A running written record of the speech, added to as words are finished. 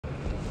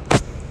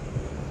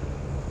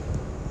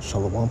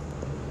Shalom.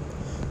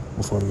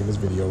 Before we begin this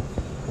video,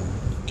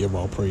 give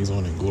all praise,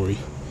 honor, and glory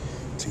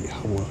to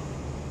Yahweh,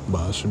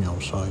 Ba'ashem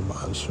Yahushai,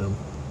 Ba'ashem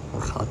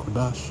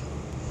Orchakodash.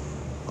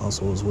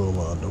 Also, as well,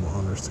 double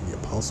honors to the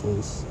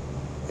apostles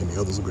and the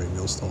others of Great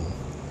Millstone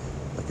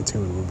that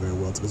continue to work very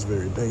well to this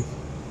very day,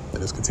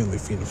 that is continually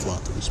feeding the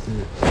flock through the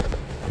Spirit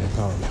and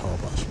empower Yahweh,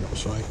 Ba'ashem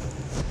Yahushai.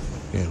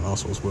 And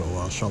also, as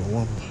well,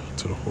 Shalom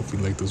to the whole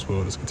elect as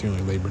well that's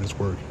continually laboring this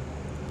work.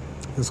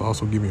 It's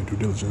also giving you due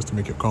diligence to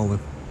make your calling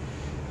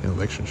and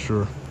election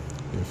sure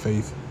in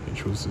faith, in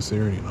true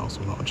sincerity, and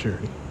also in all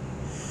charity.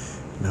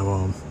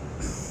 Now,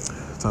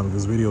 the topic of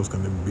this video is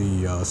going to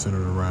be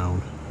centered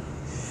around,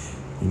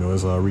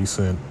 it's a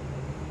recent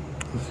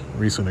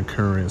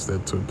occurrence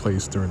that took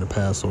place during the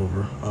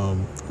Passover,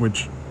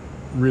 which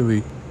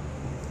really,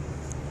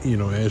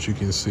 as you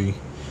can see,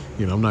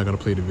 I'm not going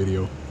to play the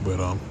video, but,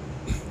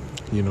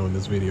 in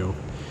this video,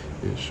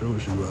 it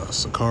shows you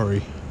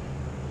Sakari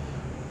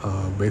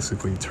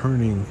basically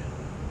turning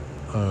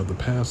the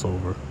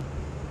Passover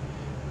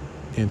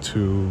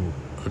into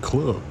a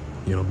club,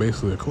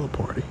 basically a club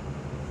party.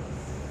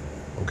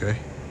 Okay,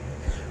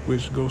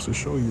 which goes to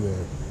show you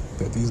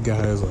that these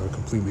guys are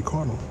completely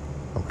carnal.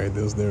 Okay,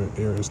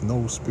 there is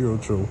no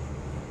spiritual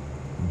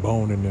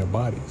bone in their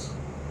bodies.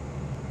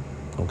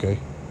 Okay,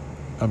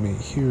 I mean,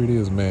 here it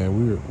is, man.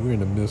 We're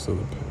in the midst of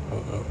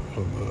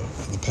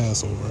the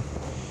Passover,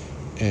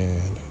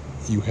 and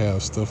you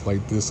have stuff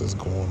like this that's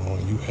going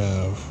on. You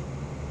have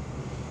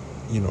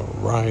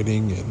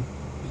rioting and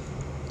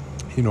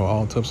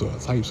all types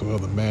of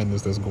other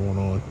madness that's going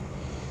on,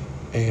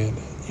 and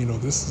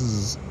this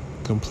is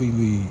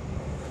completely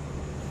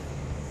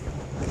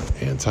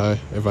anti,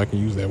 if I can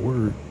use that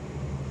word.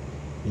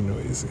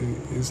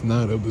 It's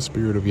not of the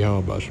spirit of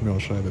Yahweh Ba'ashem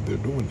Yahushai that they're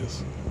doing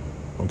this.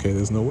 Okay,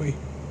 there's no way.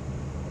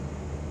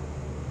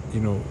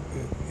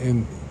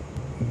 And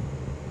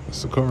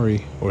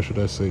Sakari, or should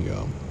I say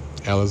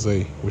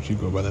Alizé, which you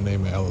go by the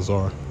name of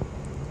Alazar,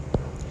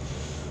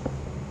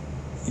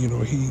 he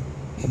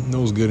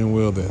knows good and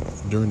well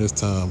that during this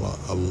time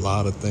a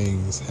lot of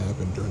things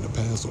happen during the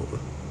Passover.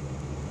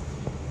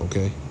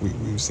 Okay,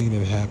 we've seen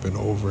it happen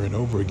over and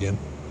over again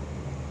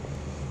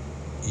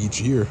each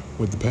year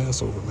with the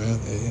Passover, man,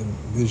 and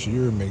this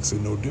year makes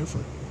it no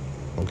different.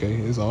 Okay,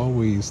 there's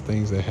always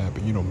things that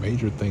happen,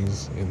 major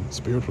things and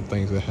spiritual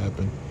things that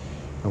happen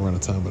around the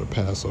time of the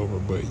Passover,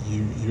 but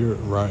you're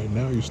right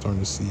now you're starting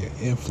to see an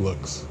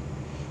influx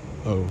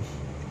of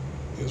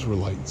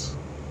Israelites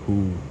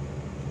who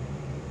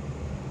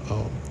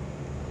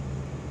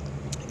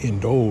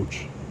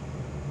indulge,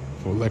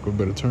 for lack of a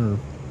better term,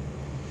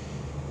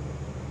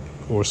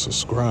 or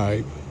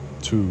subscribe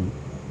to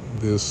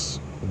this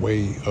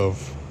way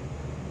of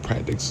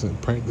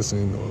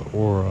practicing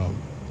or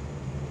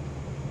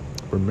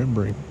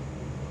remembering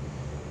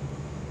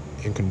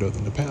and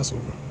conducting the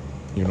Passover.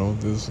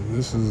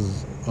 This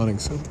is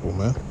unacceptable,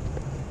 man.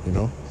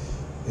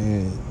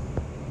 And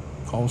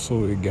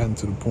also it gotten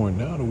to the point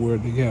now to where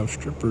they have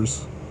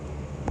strippers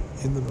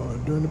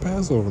during the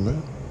Passover,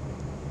 man.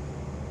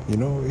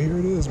 Here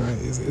it is, man.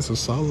 It's a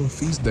solemn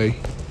feast day,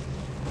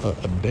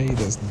 a day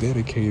that's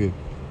dedicated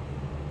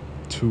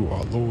to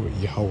our Lord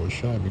Yahweh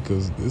Shai,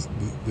 because this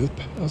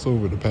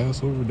Passover, the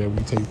Passover that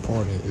we take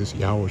part in, is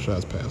Yahweh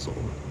Shai's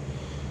Passover.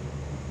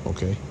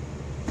 Okay,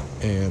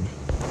 and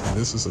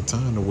this is a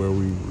time to where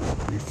we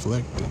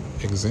reflect and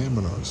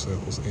examine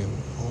ourselves, and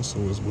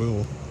also as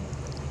well,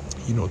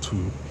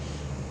 to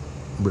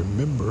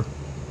remember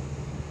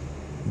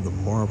the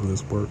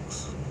marvelous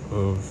works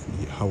of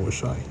Yahweh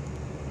Shai.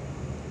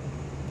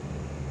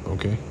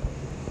 Okay,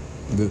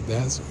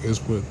 that's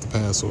what the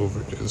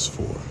Passover is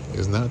for.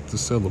 It's not to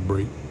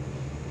celebrate,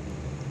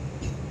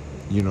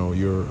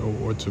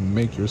 or to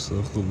make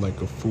yourself look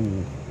like a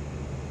fool,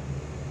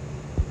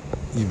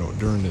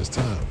 during this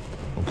time.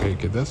 Okay,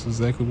 because that's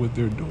exactly what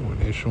they're doing.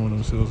 They're showing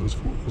themselves as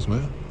fools,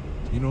 man.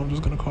 I'm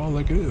just gonna call it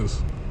like it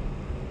is.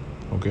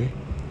 Okay,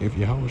 if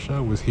Yahweh Shai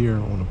was here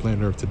on the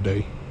planet Earth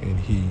today and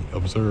he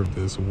observed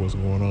this and what's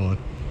going on,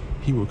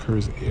 he would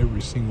curse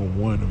every single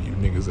one of you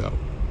niggas out.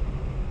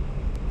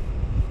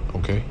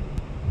 Okay,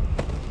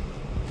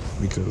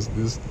 because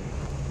this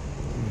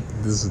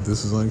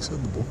is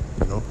unacceptable.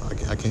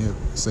 I can't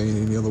say it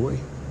any other way.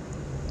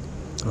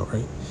 All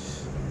right,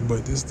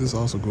 but this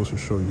also goes to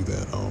show you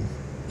that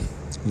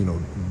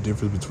the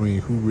difference between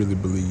who really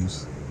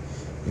believes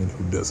and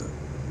who doesn't.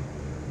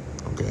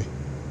 Okay,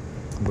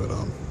 but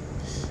I'm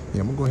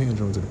gonna go ahead and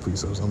jump into the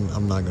precepts.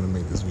 I'm not gonna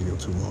make this video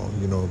too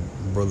long.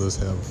 Brothers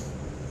have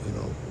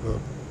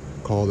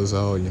called this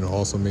out,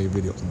 also made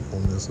videos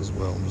on this as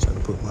well. I'm just going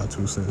to put my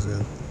 2 cents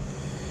in.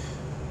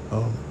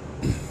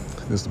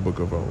 This is the book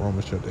of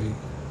Romans chapter 8,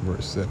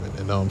 verse 7.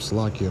 And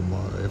Salakia,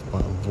 if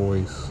my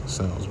voice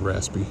sounds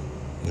raspy,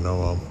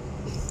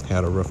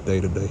 had a rough day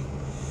today.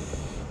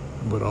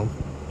 But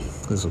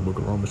this is the book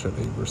of Romans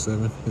chapter 8, verse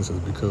 7. It says,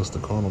 because the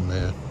carnal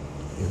man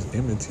is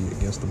enmity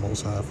against the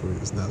Most High, for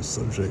it is not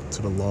subject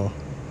to the law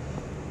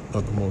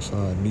of the Most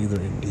High,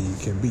 neither indeed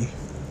can be.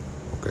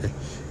 Okay,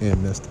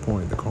 and that's the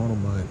point. The carnal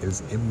mind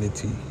is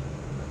enmity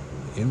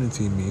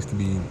Enmity means to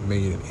be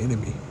made an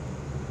enemy.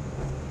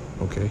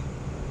 Okay?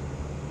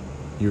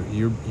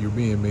 You're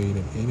being made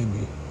an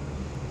enemy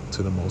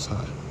to the Most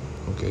High.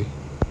 Okay?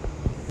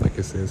 Like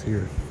it says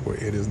here, for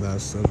it is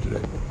not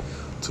subject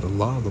to the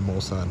law of the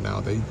Most High. Now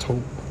they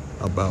talk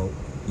about,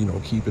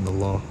 keeping the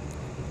law,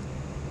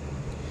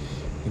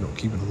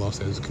 keeping the law,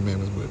 statutes, and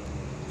commandments, but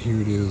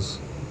here it is,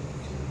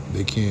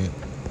 they can't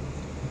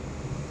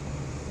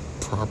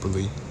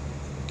properly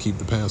keep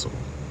the Passover.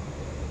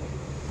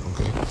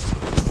 Okay?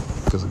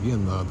 Because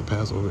again, the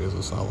Passover is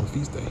a solemn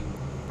feast day.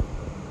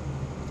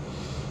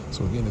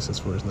 So again, it says,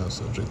 for it's not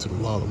subject to the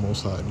law of the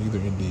Most High, neither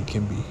indeed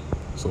can be.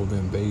 So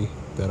then they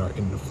that are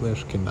in the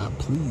flesh cannot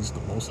please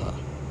the Most High.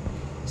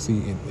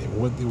 See, and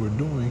what they were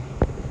doing,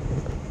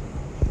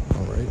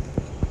 all right,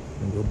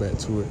 and go back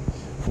to it,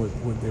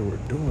 what they were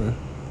doing,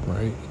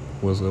 right,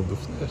 was of the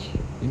flesh.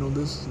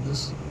 This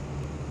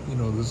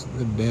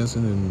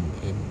dancing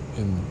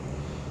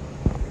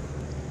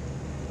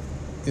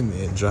and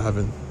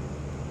jiving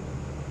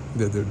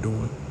that they're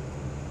doing,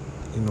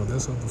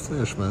 that's of the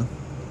flesh, man.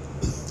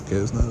 Okay,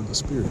 it's not of the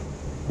spirit.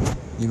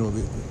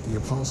 The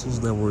apostles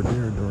that were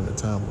there during the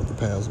time of the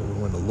Passover,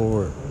 when the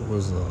Lord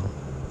was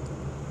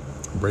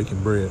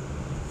breaking bread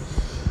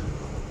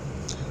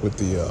with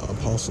the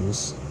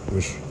apostles,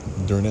 which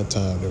during that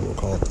time they were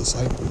called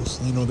disciples,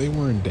 they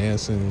weren't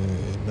dancing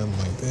and nothing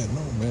like that.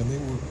 No, man, they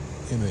were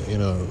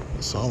in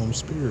a solemn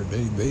spirit.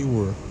 They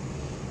were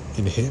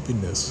in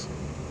happiness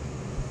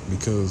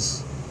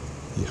because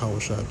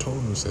Yahushua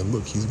told them, said,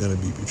 look, he's going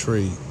to be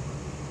betrayed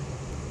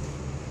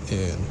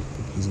and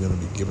he's going to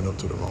be given up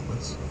to the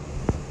Romans.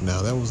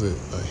 Now, that was a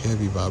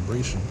heavy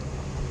vibration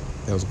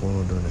that was going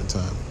on during that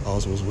time.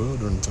 Also, as well,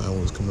 during the time when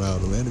it was coming out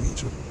of the land of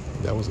Egypt,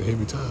 that was a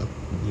heavy time.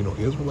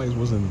 Israelites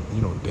wasn't,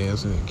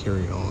 dancing and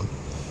carrying on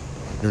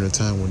during the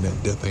time when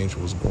that death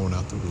angel was going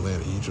out through the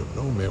land of Egypt.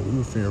 No, man, we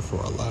were fearing for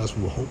our lives.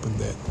 We were hoping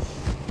that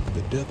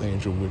the death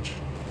angel, which,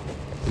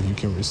 if you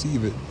can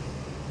receive it,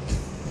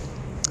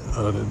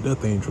 the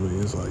death angel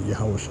is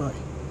Yahushua.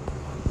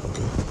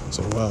 Okay,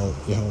 so while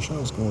Yahushua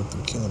was going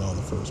through killing all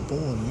the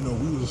firstborn,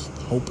 we was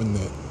hoping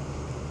that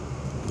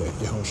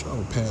Yahushua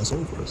would pass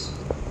over us.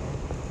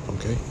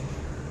 Okay,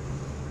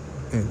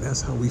 and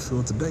that's how we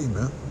feel today,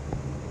 man.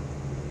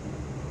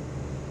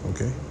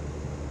 Okay,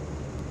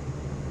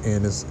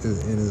 and it's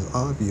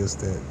obvious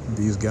that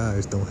these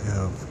guys don't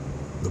have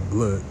the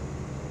blood,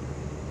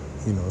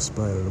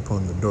 splattered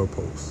upon the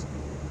doorpost.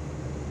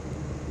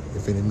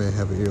 If any man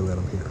have an ear, let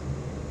him hear.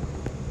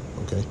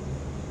 Okay.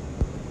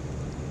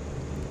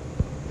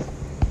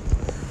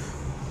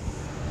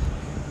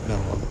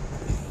 Now,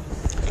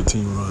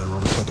 continuing on in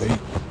Romans chapter 8.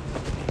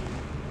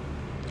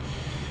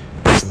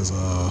 It says,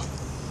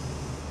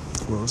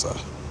 where was I?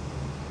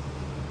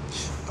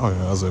 Oh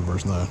yeah, I was at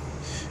verse 9.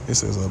 It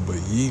says, but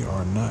ye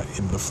are not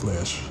in the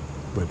flesh,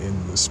 but in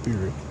the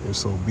spirit, if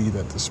so be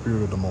that the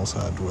spirit of the Most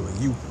High dwell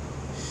in you.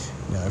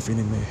 Now, if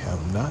any man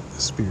have not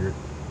the spirit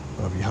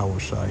of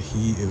Yahushua,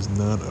 he is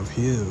none of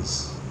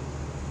his.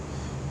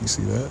 You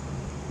see that?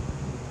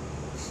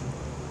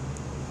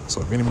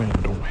 So if any man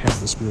don't have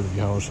the spirit of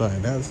Yahushua,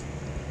 and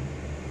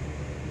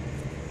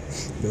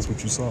that's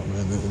what you saw,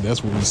 man. And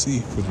that's what we see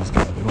for these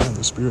guys. They don't have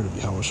the spirit of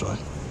Yahushua.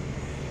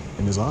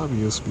 And it's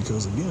obvious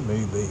because, again,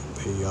 they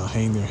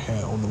hang their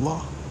hat on the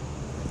law.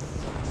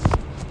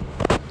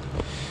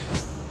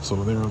 So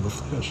they're of the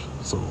flesh.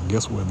 So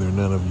guess what? They're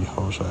none of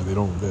Yahushua.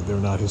 They're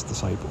not his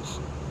disciples.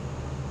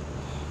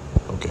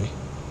 Okay.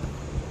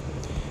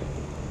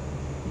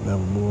 Now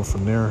we move on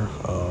from there.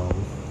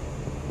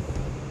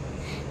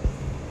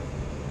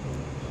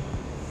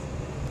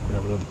 We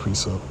have another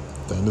precept.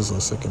 Then this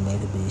is 2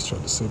 Maccabees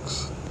chapter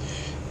 6.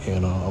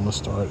 And I'm going to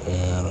start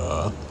at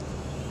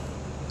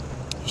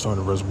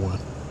verse 1.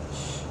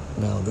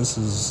 Now this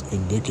is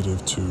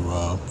indicative to,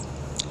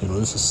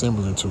 this is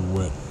similar to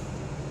what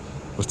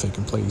was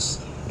taking place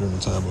during the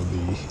time of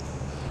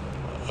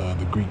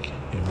the Greek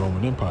and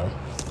Roman Empire.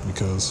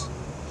 Because,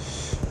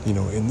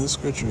 in this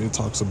scripture it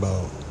talks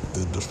about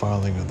the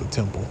defiling of the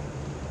temple,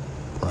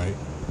 right?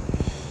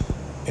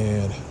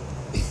 And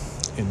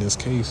in this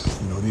case,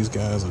 these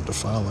guys are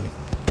defiling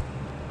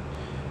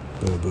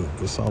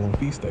the solemn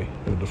feast day.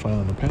 They're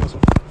defiling the Passover,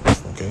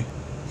 okay?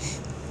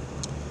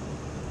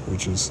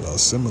 Which is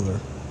similar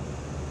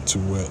to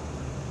what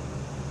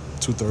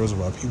 2/3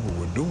 of our people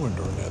were doing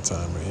during that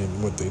time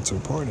and what they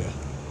took part in,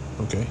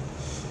 okay?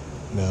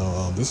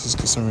 Now, this is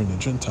concerning the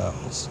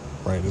Gentiles,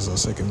 right? This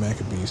is 2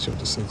 Maccabees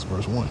chapter 6,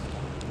 verse 1.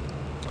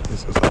 It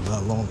says,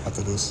 not long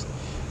after this,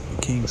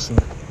 the king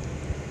sent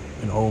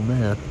an old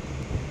man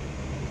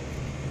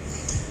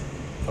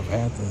of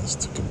Athens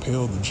to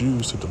compel the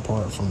Jews to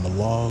depart from the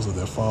laws of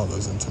their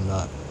fathers and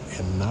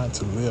not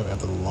to live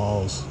after the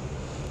laws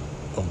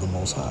of the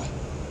Most High,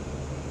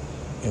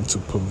 and to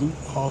pollute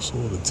also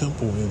the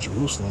temple in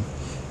Jerusalem,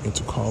 and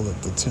to call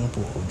it the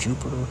temple of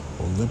Jupiter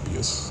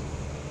Olympius,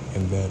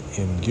 and that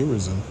in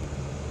garrison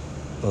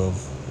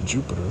of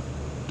Jupiter,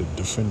 the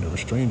defender of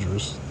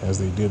strangers, as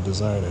they did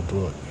desire that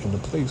dwelt in the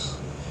place.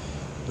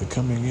 The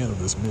coming in of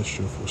this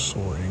mischief was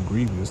sore and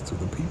grievous to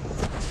the people.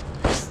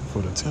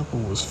 For the temple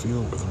was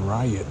filled with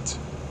riot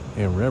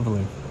and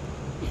reveling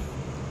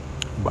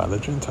by the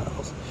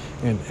Gentiles.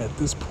 And at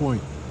this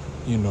point,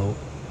 you know,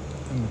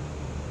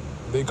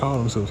 they call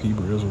themselves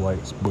Hebrew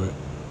Israelites, but,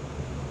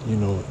 you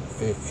know,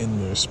 in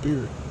their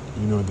spirit,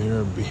 you know,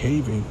 they're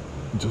behaving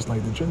just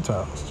like the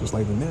Gentiles, just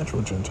like the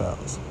natural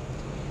Gentiles.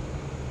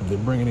 They're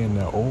bringing in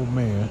that old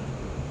man,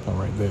 all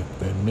right,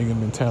 that nigga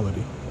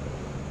mentality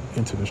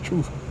into this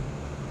truth,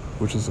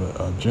 which is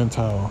a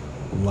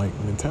Gentile-like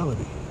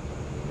mentality.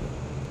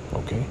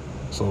 Okay,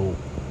 so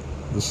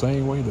the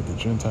same way that the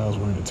Gentiles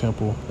were in the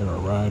temple, they were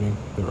rioting,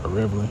 they were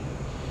reveling.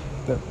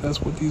 That's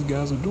what these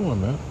guys are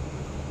doing, man.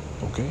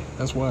 Okay,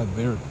 that's why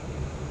through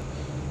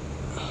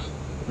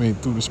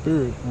the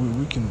Spirit,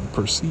 we can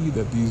perceive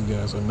that these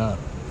guys are not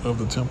of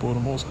the temple of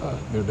the Most High.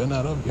 They're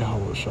not of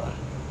Yahweh Shai.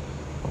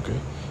 Okay,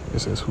 it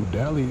says, who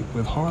dallied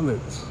with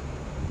harlots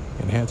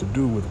and had to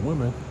do with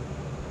women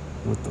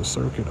with the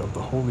circuit of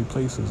the holy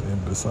places,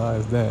 and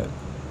besides that,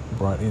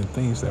 brought in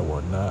things that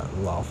were not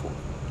lawful.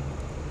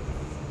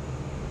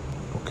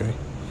 Okay,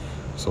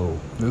 so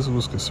this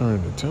was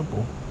concerning the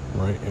temple,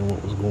 right, and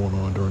what was going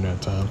on during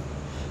that time.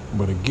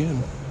 But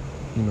again,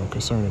 you know,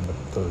 concerning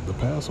the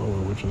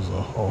Passover, which is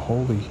a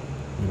holy,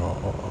 you know,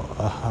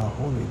 a high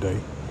holy day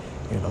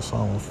and a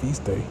solemn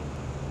feast day,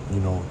 you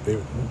know,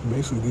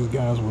 basically these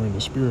guys were in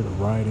the spirit of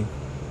rioting.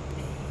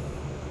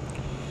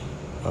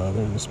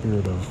 They're in the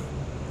spirit of,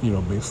 you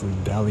know, basically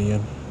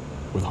dallying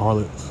with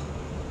harlots,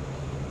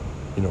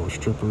 you know, with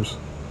strippers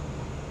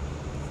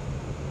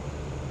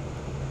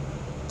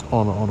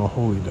on a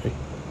holy day.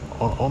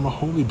 On a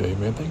holy day,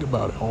 man, think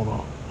about it. On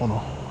a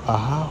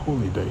high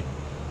holy day,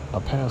 a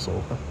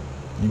Passover,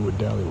 you would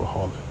dally with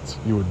harlots.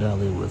 You would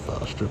dally with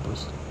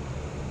strippers.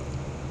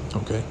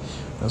 Okay,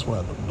 that's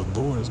why the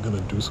Lord is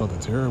gonna do something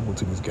terrible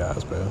to these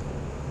guys, man.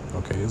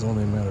 Okay, it's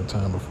only a matter of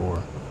time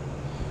before,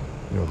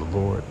 you know, the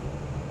Lord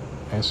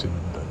actually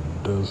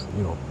does,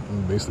 you know,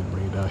 basically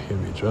bring down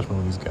heavy judgment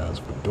on these guys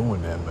for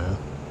doing that, man.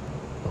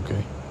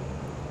 Okay,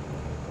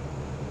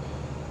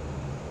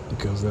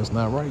 because that's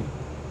not right,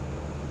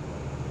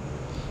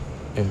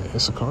 and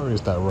Issachar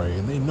is not right,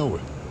 and they know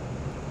it.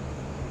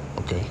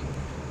 Okay,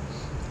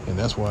 and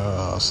that's why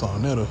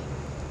Sarnetta,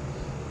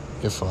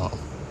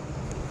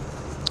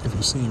 if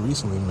you've seen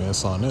recently, man,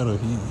 Sarnetta,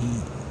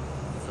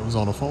 he was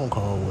on a phone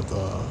call with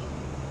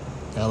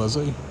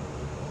Alizé,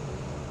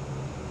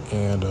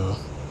 and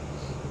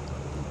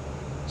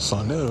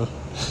Sarnetta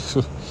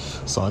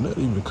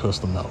even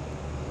cussed him out.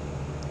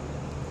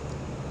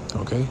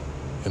 Okay,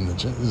 and the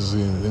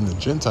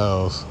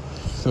Gentiles,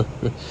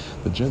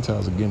 the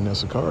Gentiles are getting that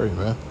Sakari,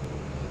 man.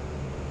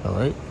 All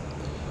right,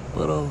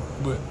 but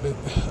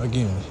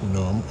again, you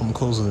know, I'm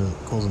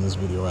closing this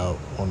video out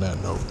on that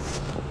note.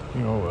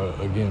 You know,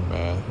 again,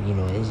 man, you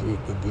know,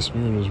 the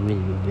Spirit is really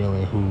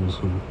revealing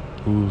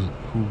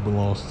who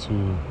belongs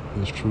to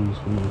this truth,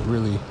 who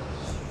really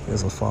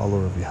is a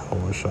follower of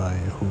Yahweh Shai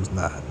and who's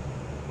not.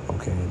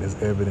 Okay, and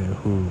it's evident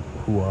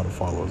who are the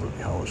followers of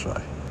Yahweh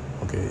Shai.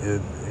 Okay,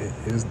 it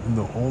is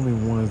the only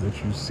ones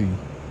that you see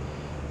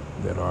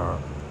that are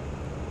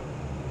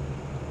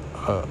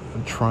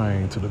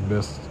trying to the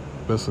best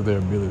of their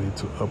ability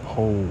to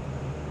uphold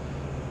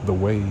the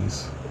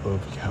ways of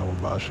Yahweh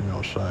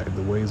Ba'ashem Shai,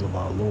 the ways of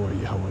our Lord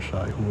Yahweh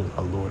Shai, who is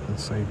our Lord and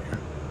Savior,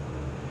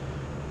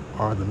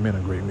 are the men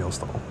of Great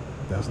Millstone.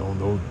 That's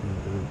those.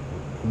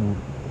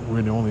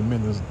 We're the only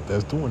men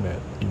that's doing that,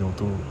 you know,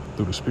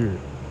 through the Spirit,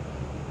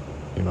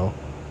 you know,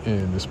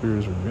 and the Spirit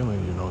is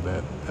revealing, you know,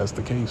 that's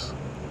the case.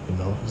 You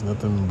know, there's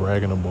nothing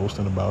bragging or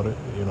boasting about it.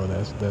 You know,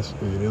 that's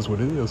it is what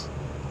it is.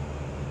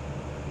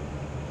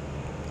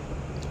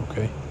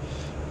 Okay,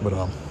 but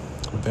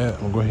with that,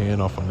 I'm gonna go ahead and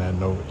end off on that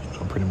note. You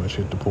know, pretty much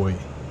hit the point.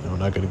 You know, I'm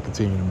not gonna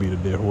continue to beat a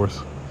dead horse,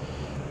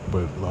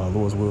 but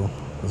Lord's will.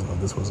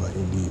 This was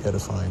indeed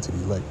edifying to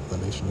the elect of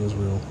the nation of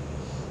Israel.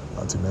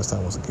 Until next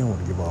time, once again, I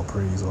want to give all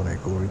praise, all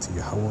that glory to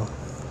Yahweh,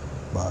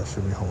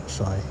 Ba'ashem Yahweh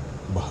Shai,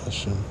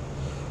 Ba'ashem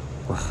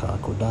Racha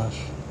Kodash,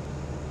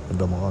 and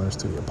double honors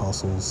to the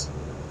apostles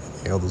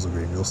and the elders of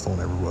Great Millstone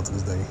everywhere to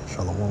this day.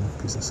 Shalom,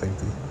 peace and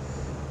safety.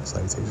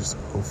 Salutations to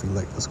both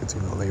elect. Let's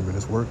continue to labor in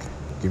this work.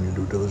 Give your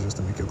due diligence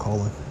to make your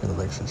calling and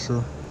election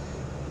sure,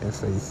 and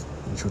faith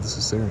and truth and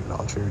sincerity and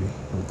all charity.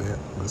 And with that,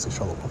 I'm going to say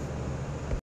shalom.